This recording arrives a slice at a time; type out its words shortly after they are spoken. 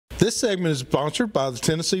This segment is sponsored by the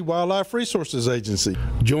Tennessee Wildlife Resources Agency.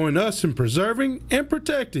 Join us in preserving and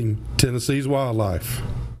protecting Tennessee's wildlife.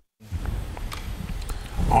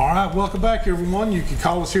 All right, welcome back, everyone. You can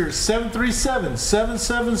call us here at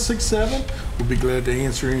 737-7767. We'll be glad to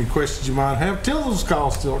answer any questions you might have till those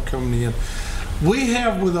calls start coming in. We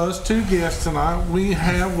have with us two guests tonight. We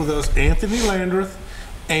have with us Anthony Landreth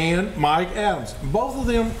and Mike Adams. Both of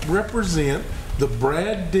them represent the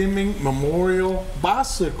Brad Deming Memorial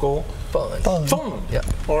Bicycle Fund. Yeah.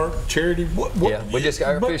 Or charity. Yeah, we just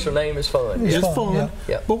our official name is Fund. It's fun. Yeah.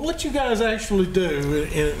 Yeah. But what you guys actually do,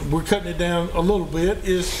 and we're cutting it down a little bit,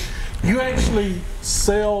 is you actually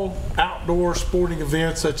sell outdoor sporting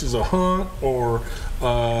events such as a hunt or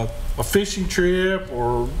a fishing trip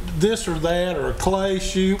or this or that or a clay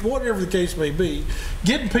shoot, whatever the case may be,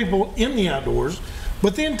 getting people in the outdoors,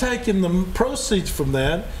 but then taking the proceeds from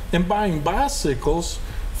that and buying bicycles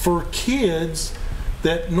for kids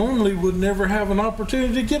that normally would never have an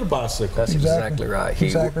opportunity to get a bicycle. That's exactly right.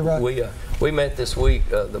 Exactly right. We met this week,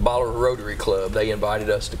 the Baller Rotary Club. They invited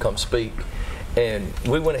us to come speak, and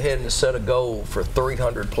we went ahead and set a goal for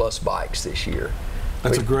 300 plus bikes this year.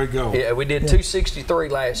 That's a great goal. Yeah, we did 263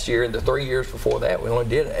 last year, and the 3 years before that, we only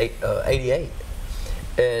did 88.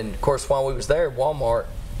 And of course, while we was there, Walmart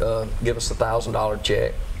give us a $1,000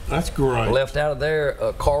 check. That's great. Left out of there,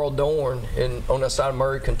 Carl Dorn on the side of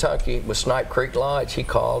Murray, Kentucky, with Snipe Creek Lodge. He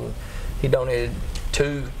called and he donated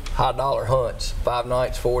 2 high-dollar hunts, 5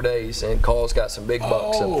 nights, 4 days, and Carl's got some big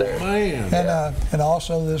bucks up there. Oh man! And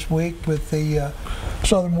also this week with the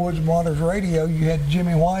Southern Woods and Waters Radio, you had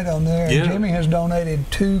Jimmy White on there. Yeah. And Jimmy has donated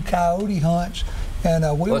 2 coyote hunts. And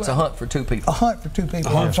well, it's a hunt for 2 people. A hunt for 2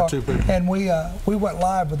 people. A hunt for 2 people. And we went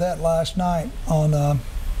live with that last night on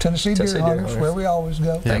Tennessee Deer Hunters, where we always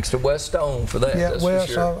go. Thanks to Wes Stone for that. Yeah, that's Wes,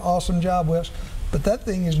 for sure. Awesome job, Wes. But that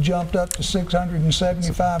thing has jumped up to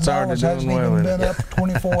 $675. Hasn't even been up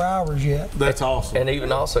 24 hours yet. That's awesome. And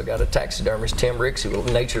even also got a taxidermist, Tim Rixey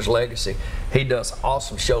with Nature's Legacy. He does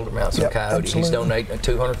awesome shoulder mounts of coyote. Absolutely. He's donating a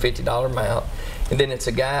 $250 mount. And then it's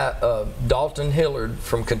a guy, Dalton Hillard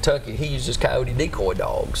from Kentucky. He uses coyote decoy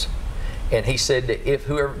dogs. And he said that if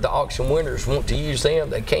whoever the auction winners want to use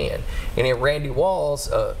them, they can. And then Randy Walls,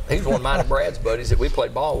 he's one of mine and Brad's buddies that we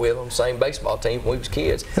played ball with on the same baseball team when we was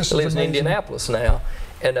kids. He lives in Indianapolis now.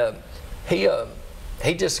 And he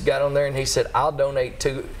just got on there and he said, I'll donate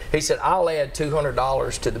he said, I'll add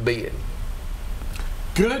 $200 to the bid.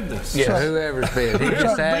 Goodness. Yeah. So whoever's bid, he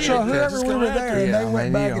just added So it. whoever we were there, and they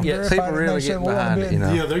went back and verified people it, and really they said, getting well, behind it, you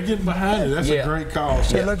know. Yeah, they're getting behind it. That's a great call.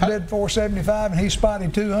 So let's bid 475, and he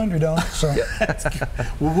spotted 200 on it. So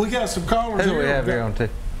Well, we got some callers Who do here. we have here on too?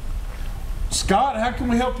 Scott, how can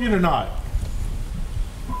we help you tonight?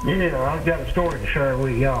 Yeah, I've got a story to share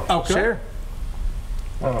with y'all. Okay. Sure.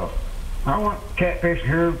 I went catfishing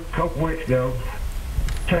here a couple weeks ago.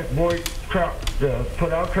 Took the boy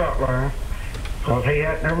put out a trout line, because he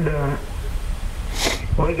had never done it.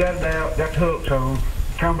 We got it out, got the hooks on,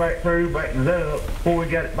 come back through, baiting it up. Before we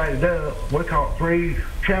got it baited up, we caught 3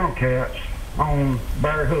 channel cats on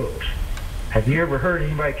bare hooks. Have you ever heard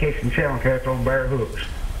anybody catching channel cats on bare hooks?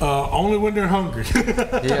 Only when they're hungry.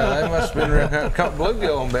 Yeah, they must have been caught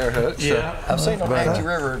bluegill on bare hooks. Yeah. I've seen on Angie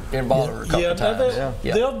River in Boulder a couple times.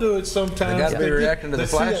 They'll do it sometimes. They got to be reacting to the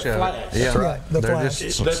flash of it. That's right, the they're flash.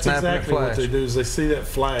 just That's snapping exactly the what flash. they do, is they see that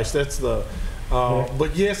flash. That's the,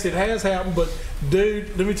 but yes, it has happened, but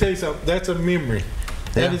dude, let me tell you something, that's a memory.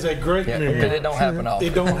 That is a great memory. But it don't happen often.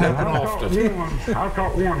 It don't happen often. I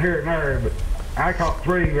caught one here and there, but I caught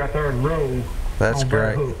 3 right there in a row. That's on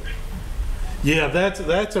bare great. hooks. Yeah,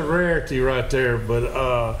 that's a rarity right there, but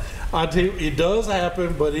I tell you, it does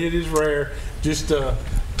happen, but it is rare. Just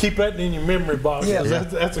keep that in your memory box, because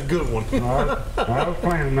that's a good one. I was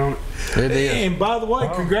planning on it. It is. And by the way,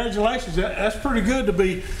 congratulations. That's pretty good to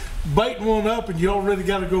be baiting one up and you already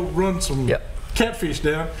got to go run some catfish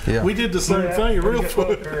down. Yeah. We did the same thing at Real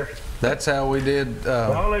Foot. That's how we did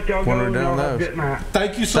I'll let y'all when go. we're doing Y'all have a those. good night.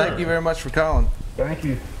 Thank you, sir. Thank you very much for calling. Thank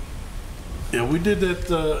you. Yeah, we did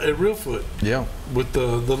that at Real Foot Yeah. with the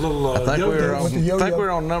little I think we yo-yo.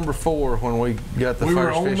 were on number 4 when we got the We were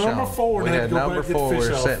first on fish number on. 4 and We had had to go number back and get 4, the we were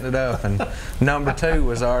fish off. setting it up, and number 2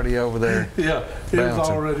 was already over there. Yeah, it was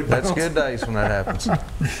bouncing. already That's bouncing. good days when that happens.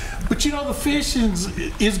 But you know, the fishing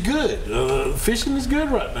is good. Fishing is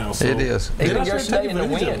good right now. So It is. get Even out there and yesterday take in the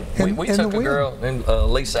advantage wind, of it. we In took the a girl, and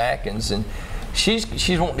Lisa Atkins, and she's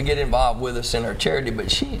wanting to get involved with us in our charity,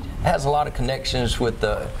 but she has a lot of connections with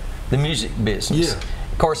the music business. Yeah.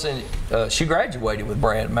 Of course, she graduated with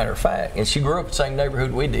Brad, matter of fact, and she grew up in the same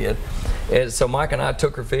neighborhood we did. And so Mike and I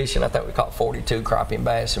took her fishing. I think we caught 42 crappie and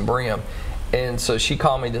bass and brim. And so she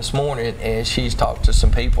called me this morning, and she's talked to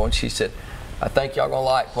some people, and she said, I think y'all gonna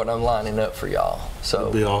like what I'm lining up for y'all. So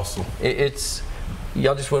that'd be awesome. It's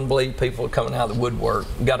y'all just wouldn't believe people coming out of the woodwork.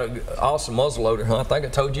 Got an awesome muzzleloader hunt. I think I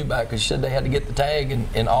told you about, because you said they had to get the tag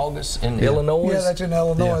in August in Illinois. Yeah, that's in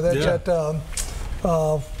Illinois. Yeah. That's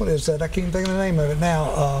at what is that? I can't think of the name of it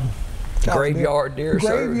now. Graveyard deer.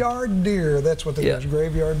 Graveyard deer. That's what they is.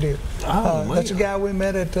 Graveyard deer. That's a guy we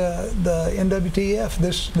met at the NWTF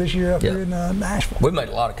this year up here in Nashville. We made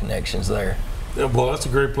a lot of connections there. Yeah, well, that's a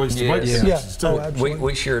great place to make connections too. Oh,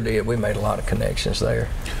 we sure did. We made a lot of connections there.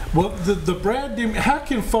 Well, the Brad Deming, how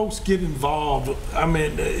can folks get involved? I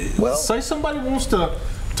mean, say somebody wants to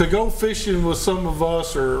go fishing with some of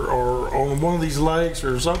us, or on one of these lakes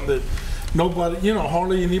or something that nobody,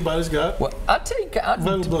 hardly anybody's got. Well, I tell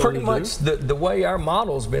you, pretty much the way our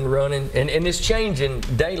model's been running, and it's changing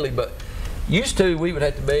daily, but used to we would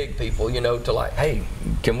have to beg people, to like, hey,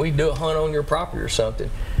 can we do a hunt on your property or something?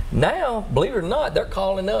 Now, believe it or not, they're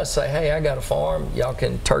calling us, say, hey, I got a farm, y'all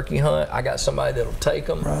can turkey hunt. I got somebody that'll take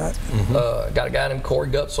them. Right. Got a guy named Corey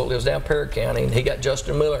Gutzel, lives down Perry County, and he got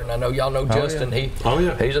Justin Miller, and I know y'all know Justin.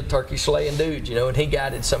 Yeah. He's a turkey slaying dude, and he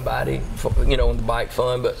guided somebody, on the bike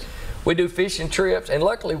fun. But we do fishing trips, and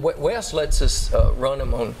luckily Wes lets us run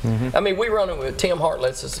them on. I mean, we run them with Tim Hart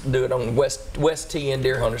lets us do it on West TN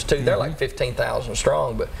Deer Hunters too. They're like 15,000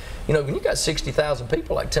 strong, but when you got 60,000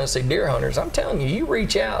 people like Tennessee Deer Hunters, I'm telling you, you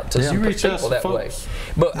reach out to some people that way.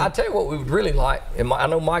 But I tell you what, we would really like, and I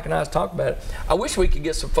know Mike and I have talked about it. I wish we could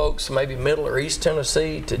get some folks, maybe Middle or East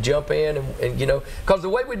Tennessee, to jump in and because the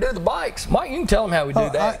way we do the bikes, Mike, you can tell them how we do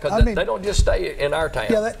that, because they don't just stay in our town.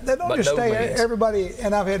 Yeah, they don't just stay. Everybody,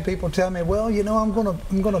 and I've had people tell me, well, I'm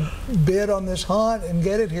gonna bid on this hunt and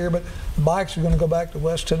get it here, but the bikes are gonna go back to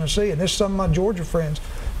West Tennessee. And this is some of my Georgia friends.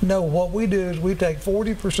 No, what we do is we take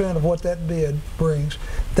 40% of what that bid brings.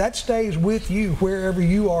 That stays with you wherever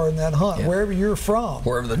you are in that hunt, wherever you're from.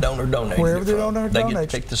 Wherever the donor donates. Wherever the donor donates. They get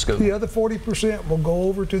to pick the school. The other 40% will go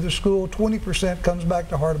over to the school. 20% comes back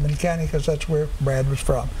to Hardeman County, because that's where Brad was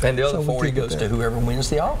from. And the other 40 goes to whoever wins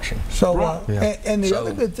the auction. So, and the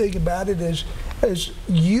other good thing about it is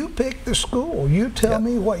you pick the school. You tell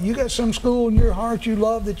me what, you got some school in your heart you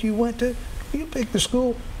love that you went to, you pick the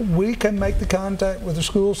school. We can make the contact with the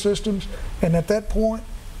school systems, and at that point,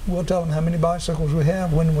 we'll tell them how many bicycles we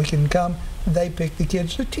have, when we can come. They pick the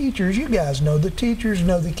kids. The teachers, you guys know, the teachers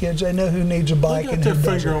know the kids. They know who needs a bike and who doesn't. They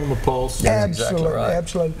got their finger on the pulse. Absolutely,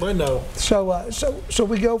 absolutely. They know. So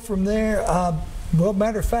we go from there. Well,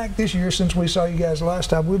 matter of fact, this year, since we saw you guys last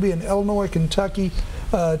time, we'll be in Illinois, Kentucky,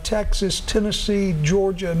 Texas, Tennessee,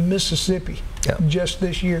 Georgia, and Mississippi. Just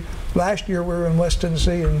this year. Last year we were in West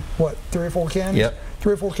Tennessee in 3 or 4 counties? Yep.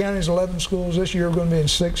 3 or 4 counties, 11 schools. This year we're going to be in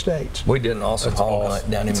 6 states. We did an awesome hog hunt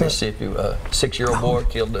down in Mississippi. A 6-year-old boy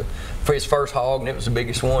killed for his first hog, and it was the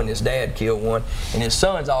biggest one. His dad killed one, and his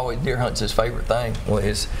son's always, deer hunt's his favorite thing. Well,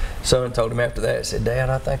 his son told him after that, he said, Dad,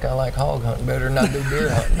 I think I like hog hunting better than I do deer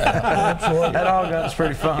hunting now. Absolutely. That hog hunt's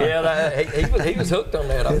pretty fun. Yeah, he was hooked on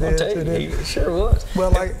that. I'm going to tell you, he sure was.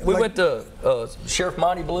 Well, we went to Sheriff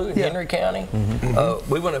Monty Blue in Henry County.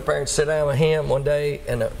 We went up there and sat down with him one day,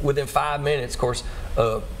 and within 5 minutes, of course,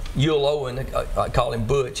 Yule Owen, I call him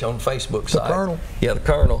Butch on Facebook site. The Colonel. Yeah, the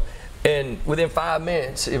Colonel. And within 5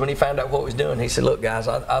 minutes, when he found out what he was doing, he said, look, guys,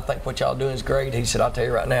 I think what y'all doing is great. He said, I'll tell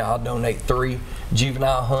you right now, I'll donate 3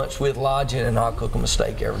 juvenile hunts with lodging, and I'll cook them a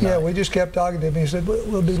steak every night. Yeah, we just kept talking to him. He said,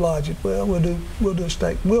 we'll do lodging. Well, we'll do a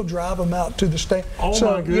steak. We'll drive them out to the state. Oh,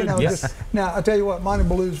 so, my goodness. Now, I tell you what, Monty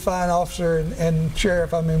Blue's a fine officer and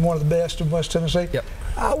sheriff, one of the best in West Tennessee. Yep.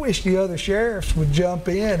 I wish the other sheriffs would jump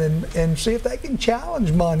in and see if they can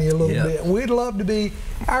challenge Monty a little bit. We'd love to be,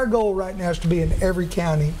 our goal right now is to be in every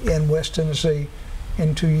county in West Tennessee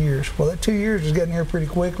in 2 years. Well, that 2 years is getting here pretty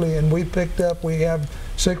quickly, and we have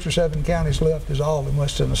 6 or 7 counties left is all in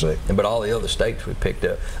West Tennessee. But all the other states we picked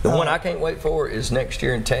up. The one I can't wait for is next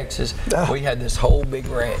year in Texas. We had this whole big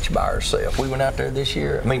ranch by ourselves. We went out there this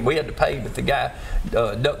year. I mean, we had to pay, but the guy,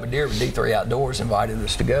 Duck Madeira with D3 Outdoors, invited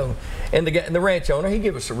us to go. And the ranch owner, he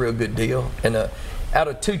gave us a real good deal. And out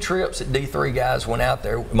of 2 trips that D3 guys went out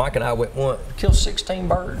there, Mike and I went one, killed 16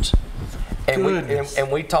 birds.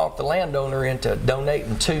 And we talked the landowner into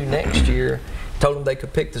donating 2 next year. Told him they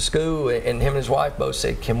could pick the school, and him and his wife both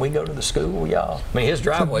said, can we go to the school, y'all? I mean, his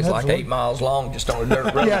driveway's like 8 miles long just on a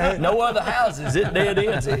dirt road. No other houses. It dead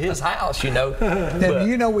ends at his house,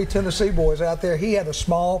 And we Tennessee boys out there, he had a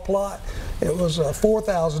small plot. It was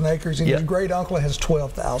 4,000 acres, and his great uncle has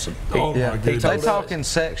 12,000. Oh, my goodness. They talk in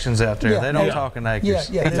sections out there. They don't talk in acres.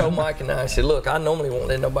 He told Mike and I, he said, look, I normally won't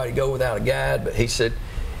let nobody go without a guide, but he said,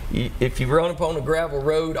 if you run up on a gravel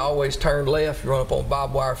road, always turn left. If you run up on a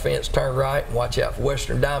barbed wire fence, turn right, and watch out for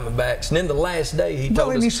western diamondbacks. And then the last day he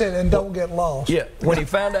told us. He said, and don't get lost. Yeah, when he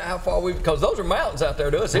found out how far because those are mountains out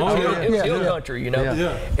there to us. It was hill country, you know.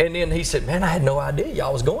 Yeah. And then he said, man, I had no idea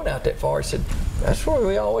y'all was going out that far. He said, that's where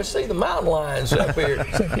we always see the mountain lions up here.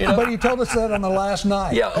 You know? But he told us that on the last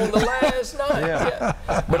night. Yeah, on the last night. Yeah.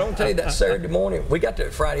 But I'll tell you, that Saturday morning, we got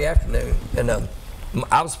there Friday afternoon, and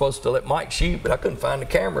I was supposed to let Mike shoot, but I couldn't find the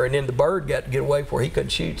camera, and then the bird got to get away before he couldn't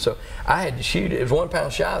shoot, so I had to shoot it. It was 1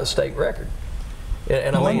 pound shy of the state record.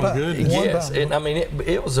 And I mean, yes, and I mean,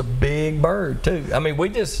 it was a big bird too. I mean,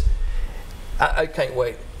 I can't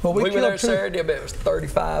wait. Well, we were there Saturday, but it was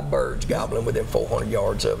 35 birds gobbling within 400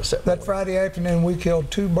 yards of us. That Friday afternoon, we killed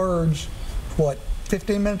 2 birds,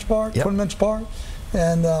 15 minutes apart, 20 minutes apart?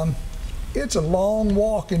 And it's a long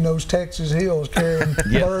walk in those Texas hills carrying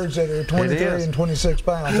birds that are 23 and 26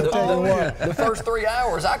 pounds. I'll tell you what. The first 3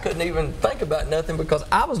 hours, I couldn't even think about nothing because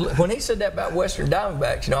when he said that about western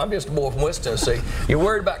diamondbacks, you know, I'm just a boy from West Tennessee. You're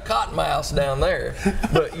worried about cottonmouths down there.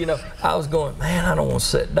 But, you know, I was going, man, I don't want to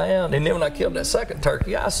sit down. And then when I killed that second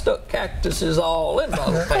turkey, I stuck cactuses all in my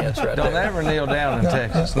little pants right there. Don't ever kneel down in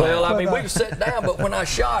Texas. Well, I mean, we sat down, but when I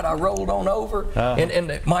shot, I rolled on over.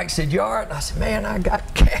 And Mike said, you all right? And I said, man, I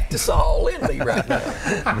got cactus all in me right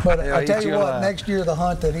now. But I tell you what, next year the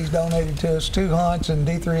hunt that he's donated to us, 2 hunts, and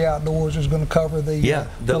D3 Outdoors is going to cover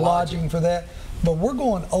the lodging for that. But we're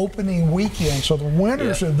going opening weekend, so the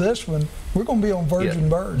winners of this one, we're going to be on Virgin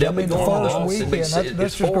Birds. I mean, the first weekend.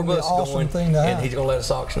 That's just going to be an awesome thing to have. And he's going to let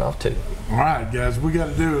us auction off too. All right, guys, we got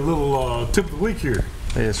to do a little tip of the week here.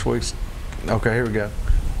 Yes, okay, here we go.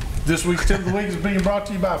 This week's tip of the week is being brought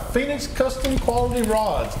to you by Phoenix Custom Quality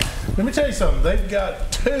Rods. Let me tell you something. They've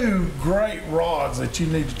got 2 great rods that you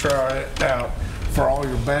need to try out for all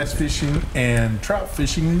your bass fishing and trout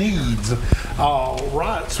fishing needs. All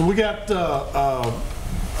right, so we got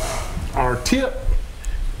our tip.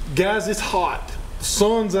 Guys, it's hot. The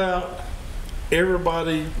sun's out.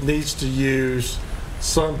 Everybody needs to use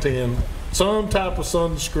suntan, some type of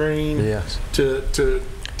sunscreen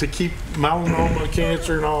to keep melanoma,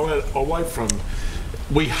 cancer, and all that away from them.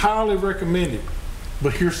 We highly recommend it,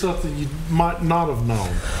 but here's something you might not have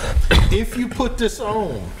known. If you put this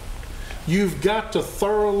on, you've got to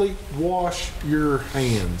thoroughly wash your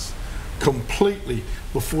hands completely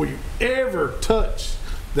before you ever touch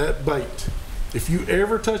that bait. If you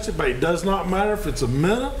ever touch the bait, does not matter if it's a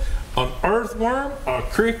minnow, an earthworm, a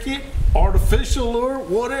cricket, artificial lure,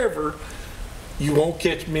 whatever, you won't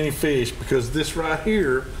catch many fish because this right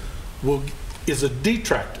here is a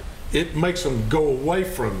detractor. It makes them go away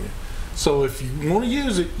from you. So if you want to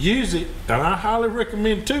use it, and I highly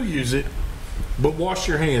recommend to use it, but wash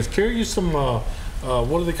your hands. Carry you some, what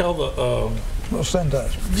do they call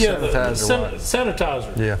sanitizer. Yeah,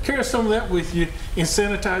 sanitizer. Yeah. Carry some of that with you and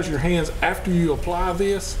sanitize your hands after you apply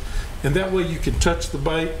this, and that way you can touch the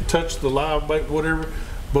bait, touch the live bait, whatever.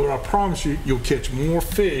 But I promise you, you'll catch more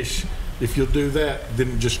fish if you'll do that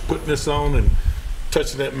than just putting this on and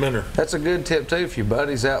touching that minnow. That's a good tip too. If your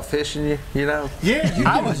buddy's out fishing you know. Yeah,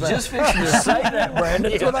 I was just fixing to say that,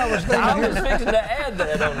 Brandon. That's what I was thinking. I was fixing to add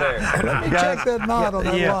that on there. Let me check that knot on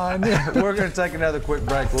that line. We're going to take another quick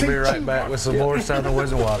break. We'll be right back with some more Southern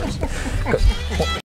Winds and Waters.